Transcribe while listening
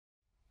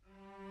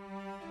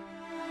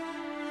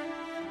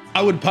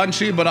I would punch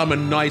you, but I'm a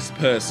nice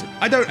person.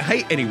 I don't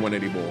hate anyone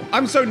anymore.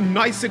 I'm so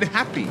nice and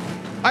happy.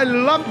 I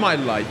love my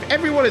life.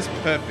 Everyone is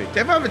perfect.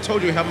 Have I ever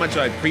told you how much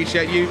I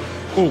appreciate you?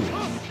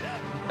 Oh,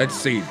 let's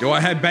see. Do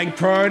I have bank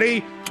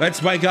priority?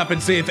 Let's wake up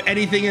and see if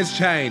anything has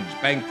changed.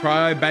 Bank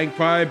prio, bank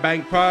prio,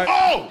 bank prio.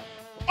 Oh!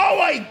 Oh,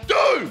 I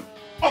do!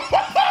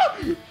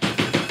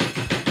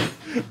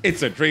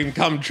 It's a dream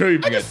come true.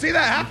 I just see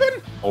that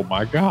happen. Oh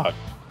my God.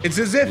 It's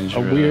as if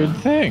a weird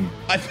thing.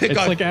 I think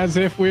it's like as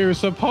if we were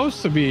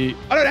supposed to be.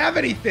 I don't have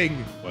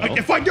anything. Well, like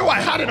if I knew I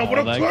had it, I would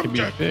have that could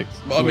be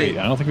fixed. Wait,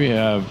 I don't think we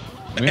have.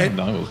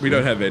 We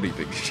don't have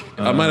anything.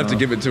 I might have to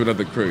give it to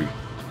another crew.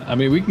 I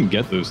mean, we can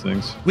get those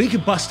things. We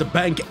can bust a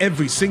bank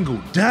every single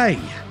day.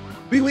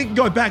 We can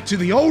go back to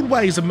the old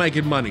ways of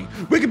making money.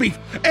 We could be,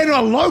 and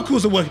our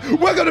locals are working.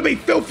 We're gonna be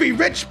filthy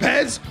rich,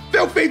 Pez.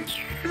 Filthy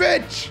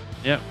rich.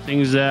 Yep,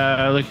 things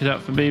are looking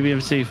up for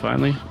BBMC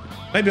finally.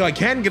 Maybe I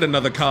can get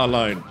another car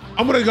loan.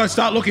 I'm gonna go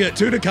start looking at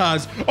tutor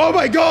cars. Oh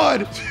my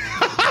God.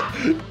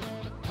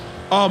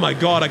 Oh my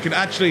God, I can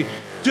actually,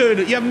 dude,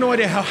 you have no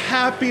idea how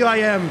happy I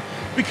am.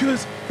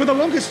 Because for the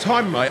longest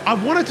time, mate, I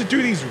wanted to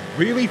do these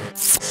really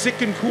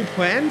sick and cool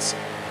plans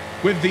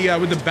with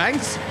the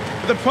banks.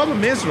 But the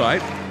problem is,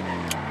 right,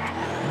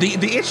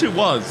 the issue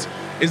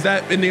is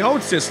that in the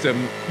old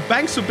system,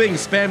 banks were being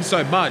spammed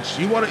so much.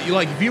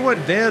 If you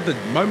weren't there the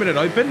moment it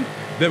opened,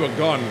 they were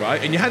gone,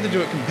 right? And you had to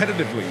do it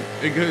competitively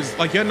because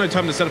like you had no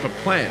time to set up a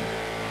plan.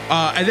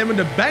 And then when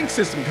the bank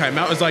system came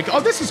out, it was like, oh,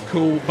 this is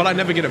cool, but I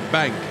never get a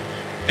bank.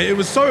 And it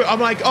was so, I'm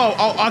like,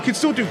 oh, I could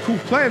still do cool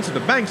plans with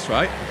the banks,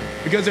 right?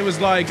 Because it was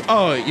like,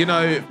 oh, you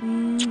know,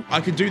 I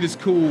could do this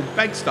cool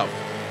bank stuff.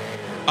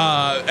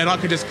 And I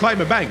could just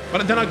claim a bank.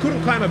 But then I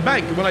couldn't claim a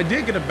bank. And when I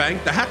did get a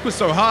bank, the hack was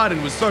so hard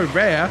and was so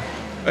rare,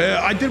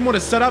 I didn't want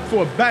to set up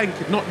for a bank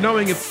not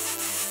knowing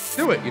if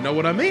do it, you know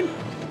what I mean?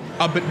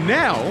 But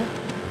now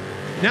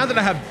that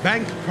I have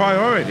bank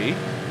priority,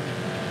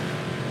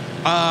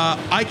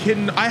 I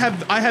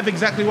have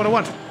exactly what I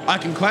want. I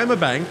can claim a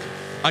bank,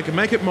 I can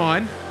make it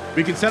mine,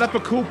 we can set up a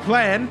cool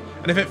plan,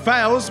 and if it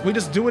fails, we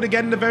just do it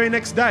again the very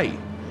next day.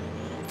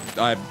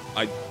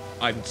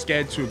 I'm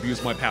scared to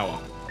abuse my power.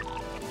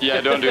 Yeah,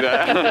 don't do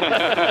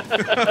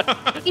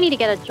that. You need to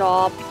get a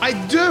job. I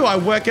do. I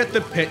work at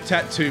the Pit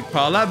Tattoo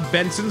Parlor,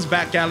 Benson's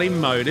Back Alley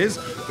Motors,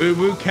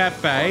 Uwu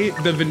Cafe,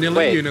 the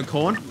Vanilla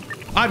Unicorn.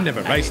 I've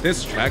never raced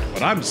this track,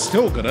 but I'm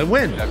still gonna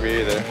win. Yeah, me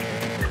either.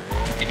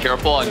 Be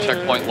careful on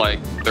checkpoint like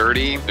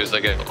 30. There's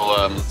like a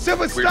little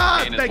Silver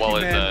Star, as well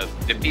as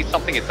 50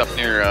 something. It's up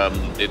near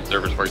the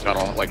observatory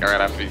tunnel, like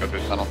right after you go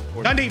through the tunnel.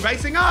 Dundee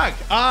Racing Arc.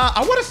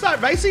 I want to start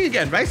racing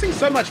again. Racing's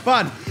so much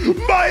fun.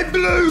 My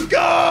blue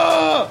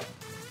car.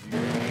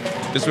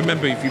 Just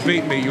remember, if you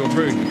beat me, you're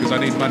rude because I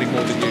need money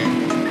more than you.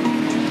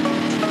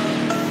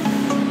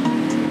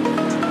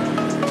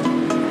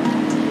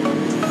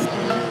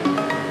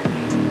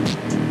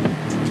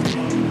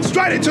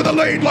 Straight into the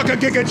lead like a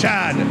Giga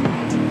Chad.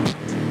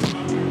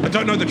 I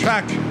don't know the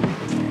track.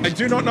 I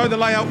do not know the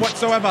layout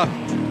whatsoever.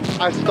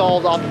 I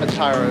stalled off the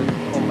tire.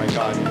 Oh my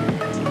God.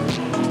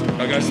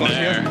 I go slow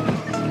here.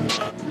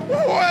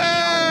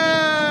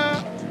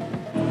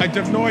 I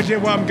have no idea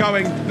where I'm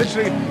going.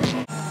 Literally.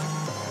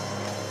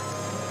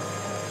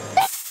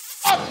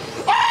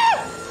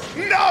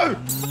 No!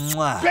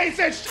 Piece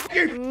of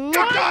shit!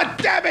 God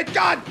damn it!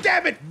 God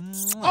damn it!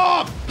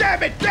 Oh,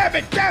 damn it! Damn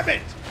it! Damn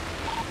it!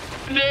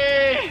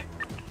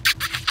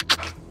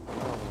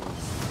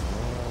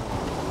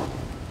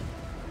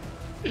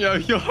 Yo,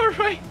 you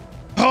alright?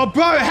 Oh,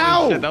 bro,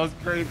 how? Shit, that was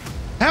crazy.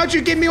 How'd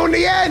you get me on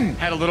the end?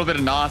 Had a little bit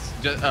of NOS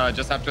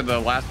just after the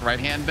last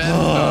right-hand bend, so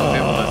I was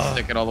able to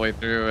stick it all the way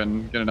through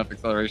and get enough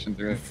acceleration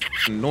through it.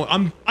 No,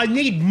 I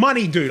need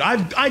money, dude.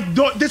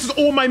 This is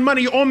all my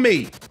money on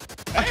me.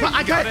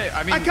 I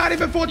can't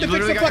even afford to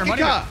fix the fucking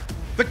car.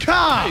 The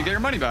car. Hey, you get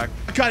your money back.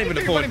 I can't even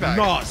afford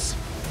NOS.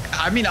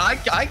 I mean,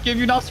 I give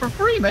you NOS for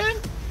free, man.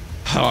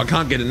 Oh, I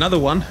can't get another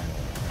one.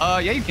 Yeah,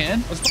 you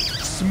can. I was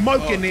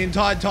smoking the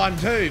entire time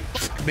too.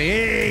 Fuck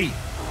me.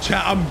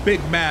 Chat, I'm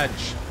Big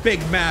Madge. Big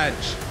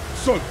Madge.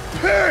 So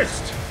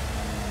pissed.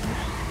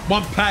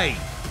 One pay.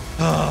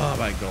 Oh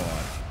my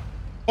God.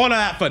 All of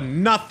that for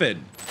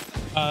nothing.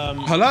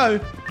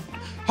 Hello.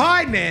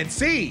 Hi,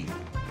 Nancy.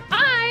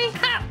 Hi.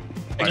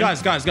 Hey,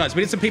 guys,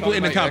 we need some people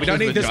in the car. We don't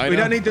need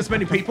this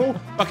many people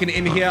fucking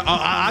in here.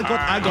 I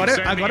got it.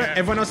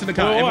 Everyone else in the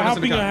car.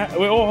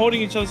 We're all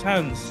holding each other's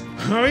hands.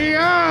 Hurry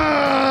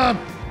up!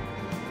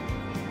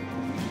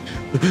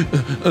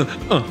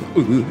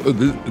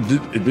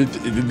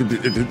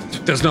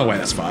 There's no way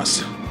that's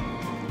fast.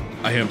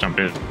 I hear him jump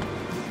in.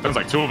 There's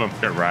like two of them.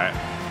 Go right.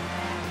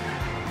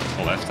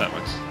 Or left, that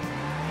looks.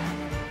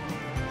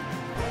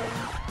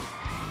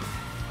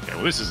 Okay,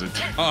 well, this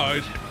isn't. Oh,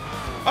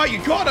 you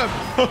got him!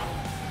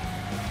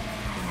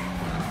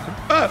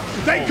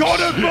 They got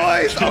him,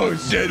 boys! Oh,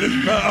 shit.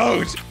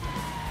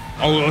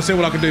 Oh, I'll see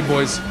what I can do,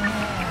 boys.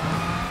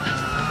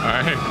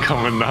 I ain't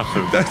coming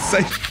nothing. That's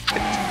safe.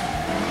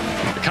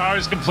 I car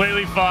is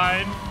completely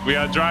fine. We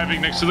are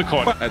driving next to the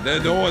corner. And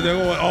they're all,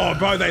 oh,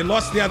 bro, they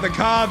lost the other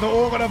car. They're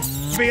all gonna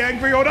be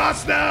angry on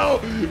us now.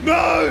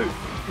 No,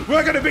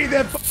 we're gonna be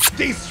their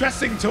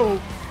de-stressing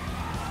tool.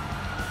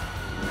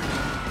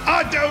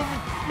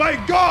 Oh, my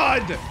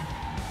God.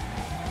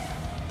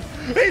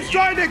 He's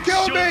trying to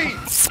kill me.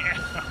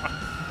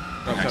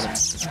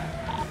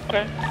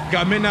 Okay.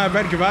 I'm in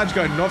red garage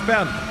going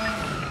northbound.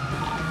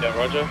 Yeah,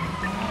 Roger.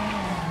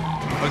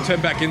 I'll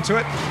turn back into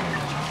it.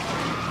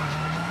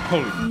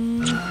 Holy.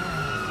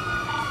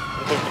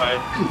 Okay.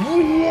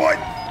 What?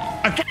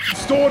 I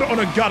stored on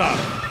a gutter.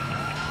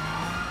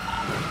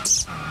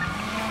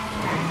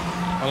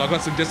 Well, I've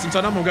got some distance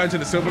on them. I'm going to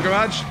the silver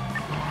garage.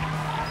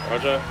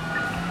 Roger.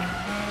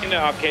 In the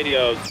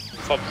Arcadia,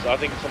 pops, I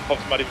think some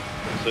pops might have,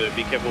 so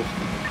be careful.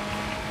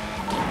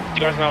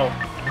 You guys know?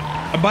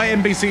 I'm by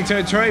NBC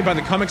territory, by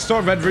the comic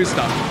store, Red Rooster.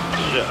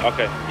 Yeah,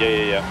 okay.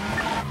 Yeah.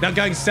 Now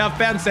going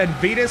southbound, San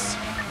Vitus.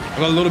 I've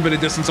got a little bit of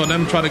distance on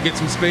them, trying to get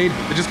some speed.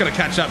 They're just gonna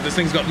catch up. This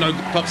thing's got no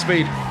top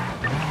speed.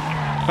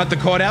 At the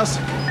courthouse.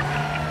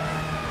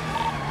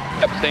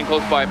 Yep, staying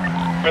close by.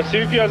 Let's see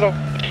if you guys are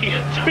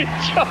to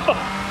each other.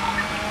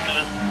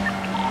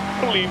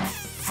 Holy.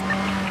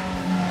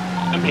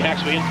 How many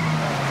hacks we in?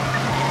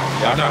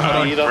 Yeah, no, hold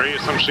on. Either. Free,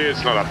 some shit,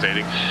 it's not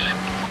updating.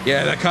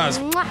 Yeah, that car's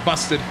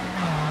busted.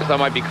 That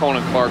might be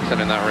Conan Clarkson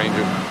in that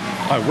Ranger.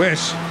 I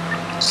wish.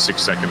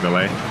 6-second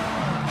delay.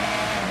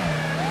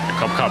 The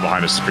cop car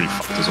behind us is pretty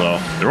fucked as well.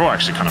 They're all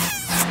actually kind of.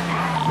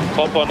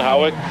 Pop on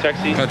Howard,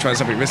 taxi. Gotta try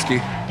something risky.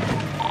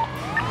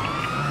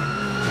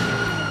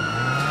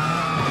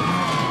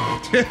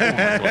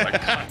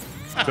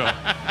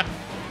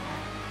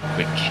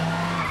 Bitch.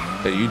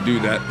 Yeah, you do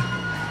that.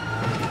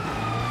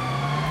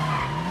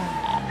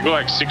 You got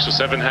like 6 or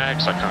 7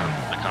 hacks. I can't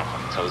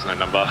fucking tell. There's no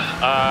number.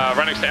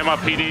 Right next to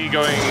MRPD,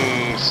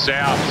 going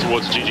south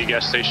towards GG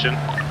gas station.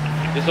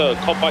 There's a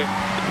cop bike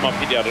in my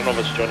PD. I don't know if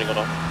it's joining or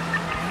not.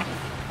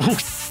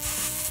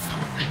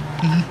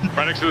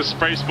 Right next to the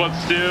spray spot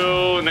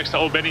still. Next to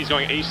Old Benny's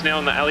going east now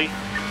in the alley.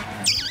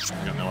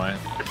 Got no way.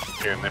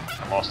 Here and there.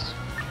 I'm lost.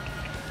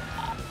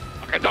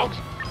 Okay, dogs.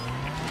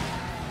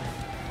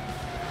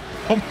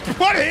 Oh,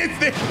 what is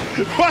this?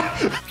 What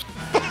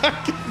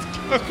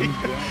fuck is going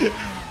on?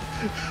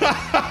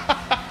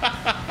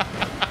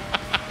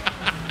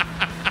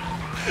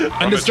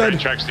 On the train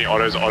tracks, the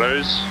autos.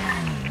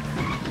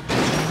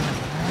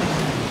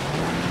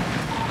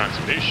 Trying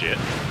some new shit.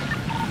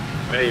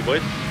 Hey,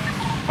 boys.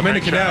 I'm in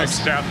the canals.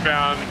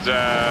 Southbound,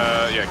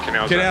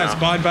 canals. Canals,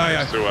 behind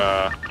barrier.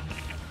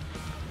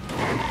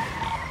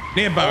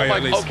 Near barrier,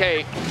 at least.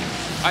 Okay,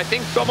 I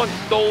think someone's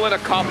stolen a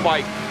cop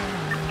bike.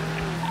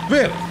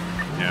 Really?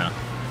 Yeah.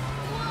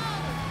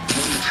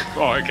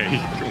 Oh, okay. He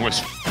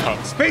almost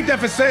up. Speed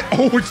deficit.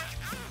 Oh,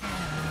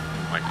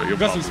 Michael, you're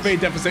got some speed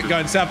deficit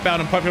going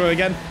southbound and popular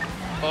again.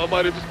 I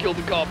might have just killed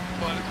the cop.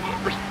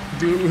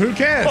 Dude, who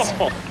cares?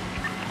 Oh.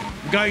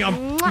 Going,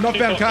 I'm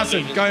northbound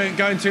Carson.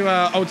 Going to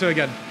Alto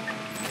again.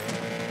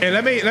 Hey,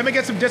 let me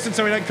get some distance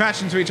so we don't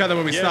crash into each other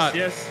when we start.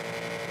 Yes.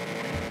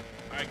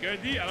 Alright, go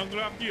D. I'm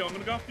gonna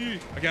go after you.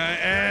 Okay,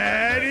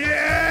 and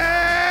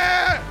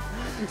yeah!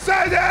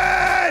 Send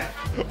it!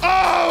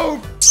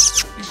 Oh!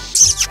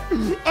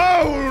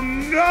 Oh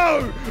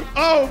no!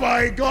 Oh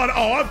my God!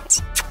 Oh, I'm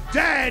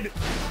dead!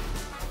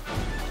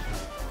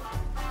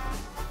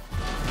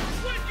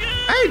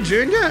 Hey,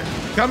 Junior!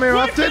 Come here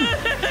often?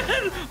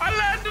 I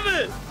landed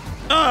it!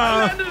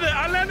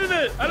 I landed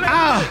it!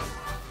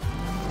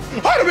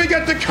 How do we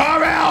get the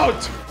car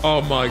out?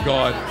 Oh my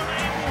God.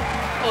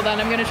 Hold on,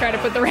 I'm gonna try to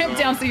put the ramp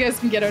down so you guys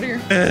can get out of here.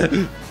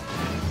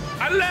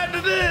 I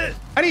landed it!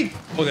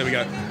 Oh, there we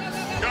go. Go,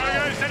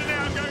 set it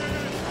down, go.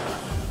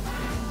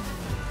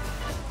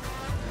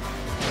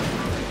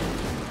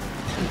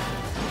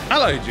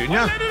 Hello, Junior.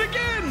 I landed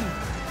again!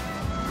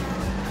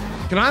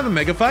 Can I have a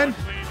megaphone?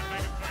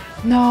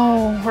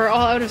 No, we're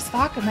all out of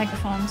stock of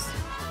megaphones.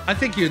 I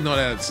think you're not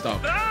out of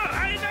stock.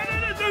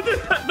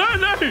 No!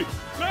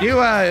 You,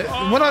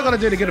 what I gotta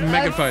do to get a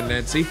megaphone,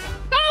 Nancy?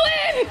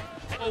 Colin!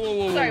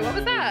 Sorry, what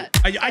was that?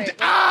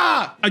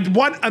 I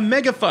want a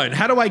megaphone.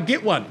 How do I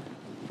get one?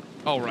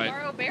 Oh, right.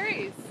 Borrow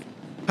berries.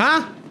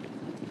 Huh?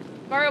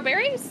 Borrow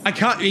berries? I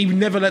can't. He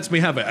never lets me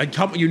have it. I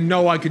can't. You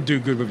know I could do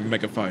good with a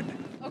megaphone.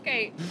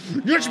 Okay.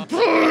 Yes,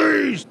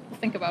 please.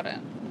 Think about it.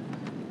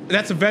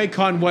 That's a very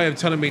kind way of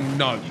telling me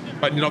no,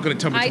 but you're not going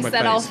to tell me to my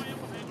face. I'll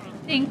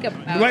think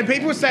about When it.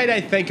 people say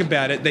they think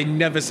about it, they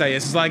never say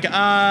yes. It's like,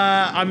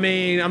 I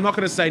mean, I'm not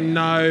going to say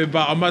no,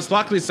 but I'll most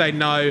likely say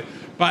no.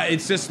 But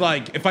it's just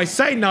like, if I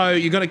say no,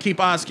 you're going to keep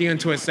asking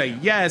until I say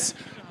yes.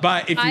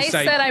 But if you I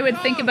say... said I would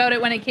think about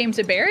it when it came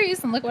to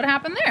berries, and look what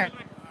happened there.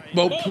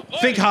 Well,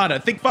 think harder.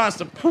 Think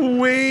faster,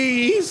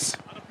 please.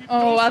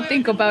 Oh, I'll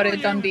think about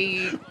it,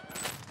 Dundee.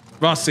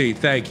 Rossi,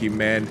 thank you,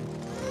 man.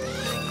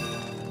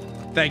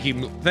 Thank you,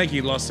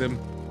 Lossim.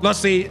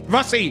 Rossi!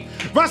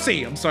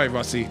 I'm sorry,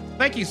 Rossi.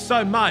 Thank you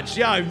so much.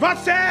 Yo,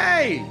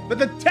 Rossi! With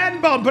the 10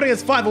 bomb, putting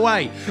us 5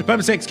 away.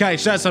 Bump 6K,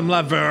 show some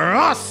love for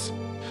Ross.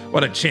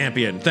 What a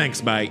champion.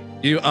 Thanks, mate.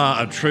 You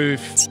are a true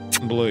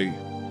blue.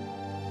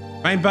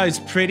 Rainbow's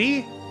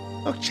pretty.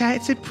 Look, chat,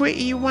 it's a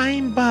pretty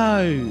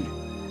rainbow.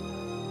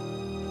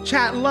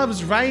 Chat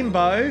loves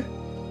rainbow.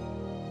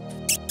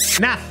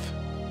 Naff.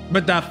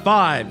 But the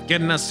 5,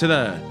 getting us to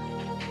the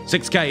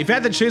 6K. If you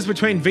had to choose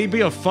between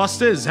VB or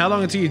Foster's, how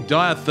long until you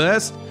die of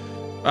thirst?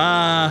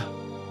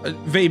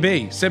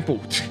 VB,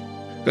 simple.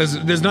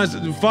 There's no,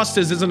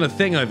 Foster's isn't a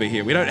thing over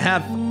here. We don't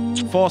have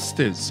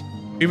Foster's.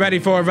 You ready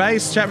for a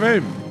race, chat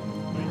room?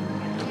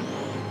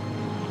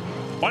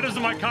 Why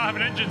doesn't my car have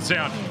an engine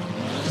sound?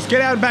 Just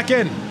get out and back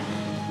in.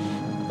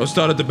 I'll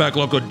start at the back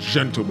like a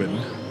gentleman.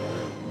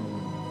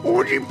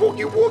 Oogie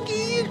boogie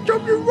woogie, it's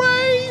time to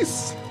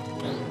race.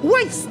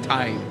 Waste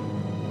time.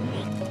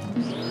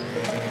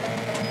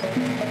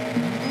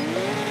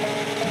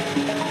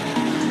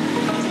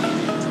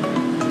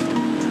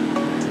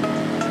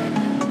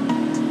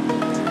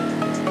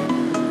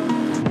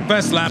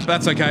 First lap,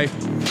 that's okay.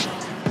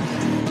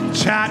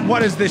 Chat,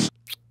 what is this?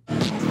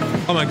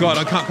 Oh my God,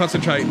 I can't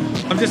concentrate.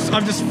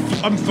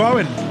 I'm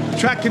throwing.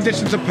 Track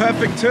conditions are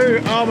perfect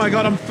too. Oh my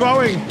God, I'm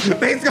throwing.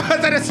 These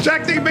guys are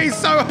distracting me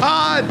so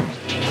hard.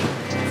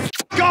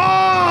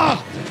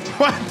 Off!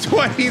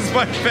 120 is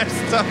my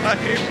best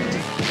time.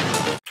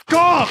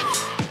 Off!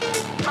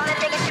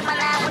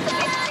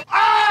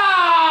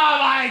 Oh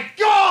my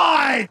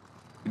God!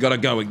 You gotta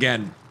go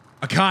again.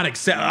 I can't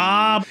accept.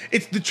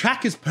 It's the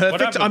track is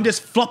perfect. I'm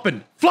just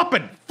flopping.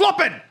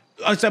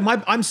 Oh, so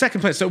I'm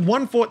second place. So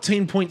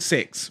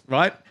 114.6,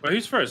 right? Wait,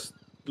 who's first?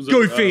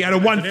 Goofy at a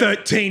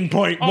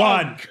 113.1.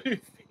 Oh,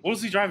 what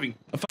was he driving?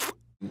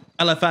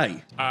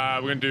 LFA.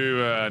 We're gonna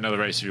do another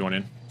race if you want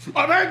in.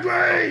 I'm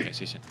angry. Okay,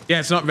 see you. Yeah,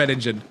 it's not red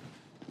engine.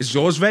 Is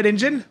yours red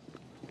engine?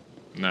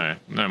 No,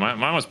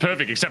 mine was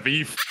perfect except for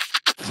you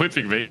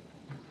flipping me.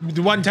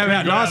 The one time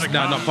out last?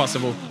 No, not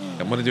possible.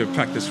 I want to do a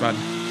practice run.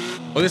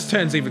 Oh, this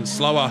turn's even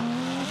slower.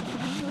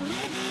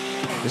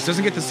 This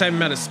doesn't get the same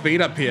amount of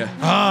speed up here.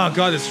 Oh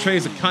God, this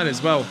tree's a cunt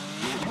as well.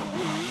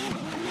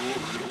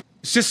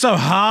 It's just so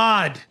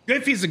hard.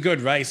 Goofy's a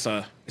good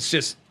racer. It's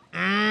just...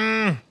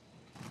 I'm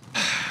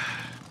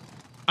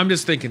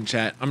just thinking,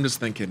 chat. I'm just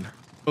thinking.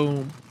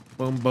 Boom,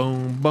 boom,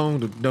 boom, boom,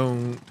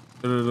 da-dum,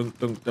 da-dum,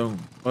 da-dum,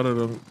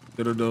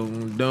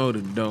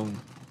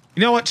 da-dum.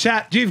 You know what,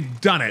 chat? You've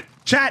done it.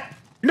 Chat,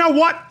 you know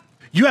what?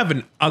 You have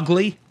an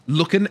ugly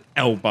looking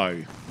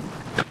elbow.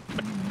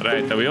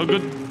 Right, are we all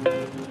good?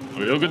 Are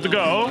we all good to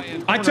go?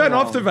 I turn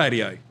off the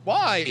radio.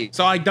 Why?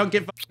 So I don't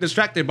get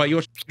distracted by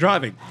your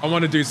driving. I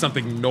want to do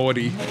something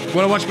naughty.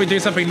 Want to watch me do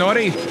something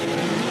naughty?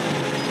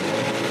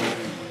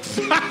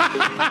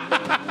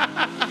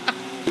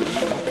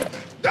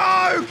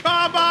 No,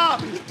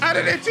 Karma! At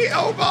an itchy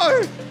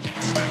elbow!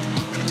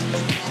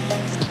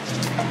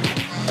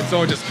 It's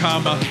all just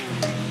Karma.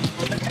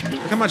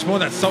 Look how much more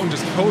that song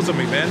just pulls on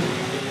me, man.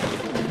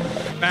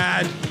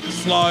 Bad,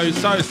 slow,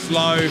 so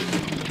slow.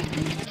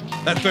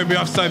 That threw me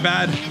off so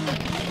bad.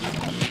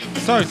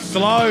 So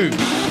slow.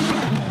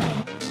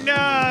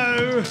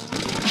 No!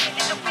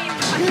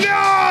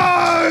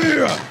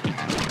 No!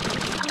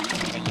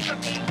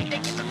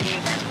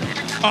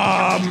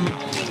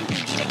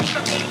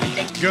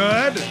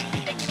 Good.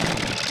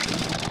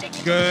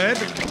 Good.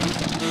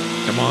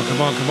 Come on,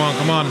 come on, come on,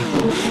 come on.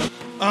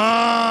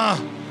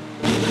 Ah!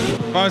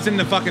 If I was in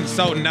the fucking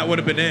Sultan, that would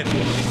have been it.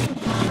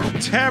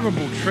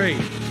 Terrible tree.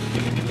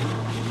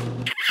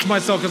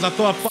 Myself because I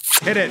thought I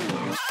hit it.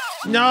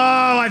 No,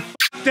 I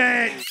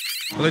f***ed it.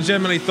 I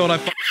legitimately thought I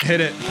hit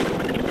it.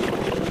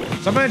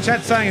 Someone in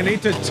chat saying I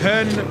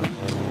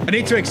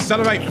need to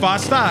accelerate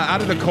faster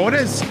out of the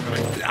corners.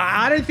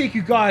 I don't think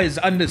you guys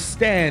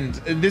understand.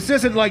 This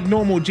isn't like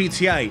normal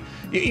GTA.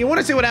 You want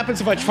to see what happens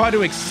if I try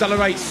to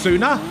accelerate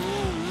sooner?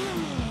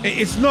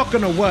 It's not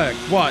gonna work.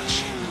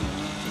 Watch.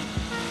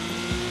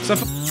 So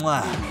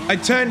I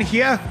turn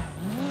here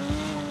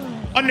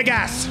on the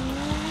gas.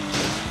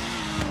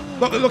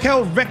 Look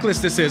how reckless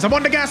this is. I'm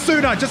on the gas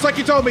sooner, just like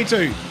you told me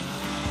to.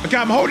 Okay,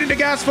 I'm holding the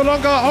gas for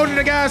longer, holding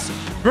the gas,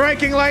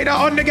 braking later,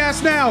 on the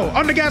gas now,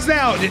 on the gas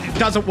now. It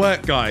doesn't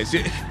work, guys.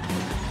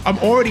 I'm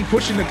already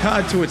pushing the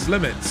car to its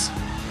limits.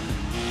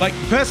 Like,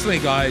 personally,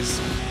 guys,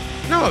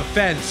 no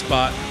offense,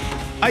 but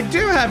I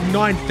do have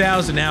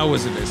 9,000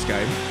 hours in this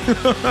game.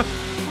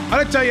 I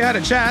don't tell you how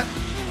to chat.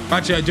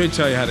 Actually, I do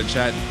tell you how to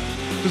chat.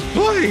 Just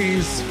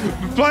please,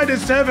 play the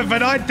server for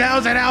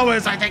 9,000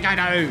 hours. I think I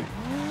know.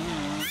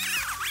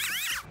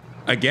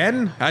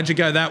 Again? How'd you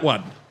go that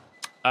one?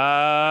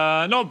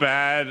 Not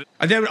bad.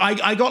 And then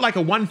I got like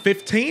a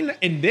 115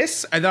 in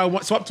this, and then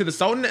I swapped to the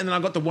Sultan, and then I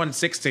got the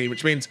 116,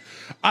 which means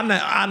I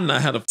don't know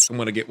how the f I'm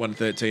gonna get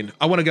 113.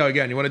 I want to go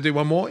again. You want to do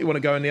one more? You want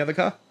to go in the other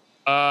car?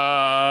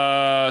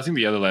 I think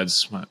the other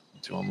lads might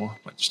do one more.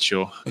 Might just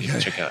chill. Okay.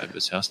 Check out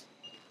this house.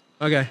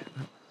 Okay.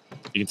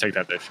 You can take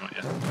that there if you want,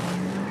 yeah.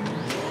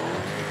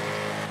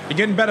 You're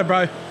getting better,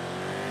 bro.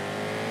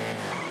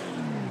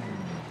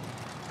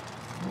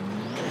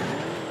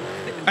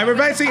 Hey, we're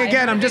racing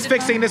again. I'm just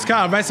fixing this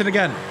car. I'm racing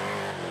again.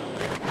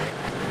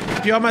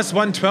 If you're almost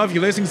 112,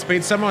 you're losing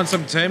speed somewhere on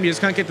some term you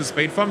just can't get the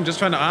speed from. I'm just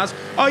trying to ask.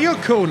 Oh, you're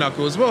cool,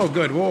 Knuckles. We're all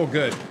good. We're all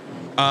good.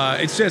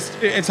 It's just,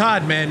 it's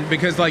hard, man,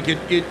 because like you're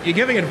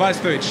giving advice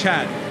through a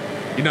chat,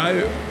 you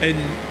know, and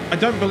I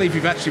don't believe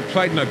you've actually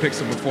played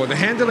NoPixel before. The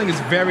handling is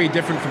very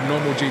different from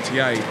normal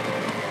GTA.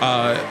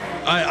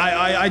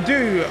 I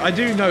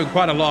do know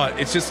quite a lot.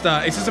 It's just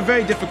a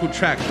very difficult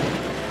track.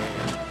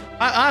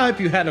 I hope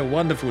you had a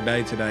wonderful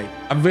day today.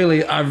 I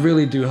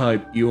really do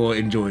hope you all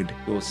enjoyed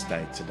your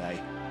stay today.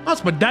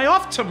 That's my day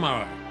off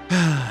tomorrow.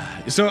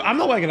 So I'm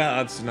not working out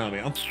at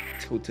Tsunami. I'm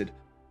tilted.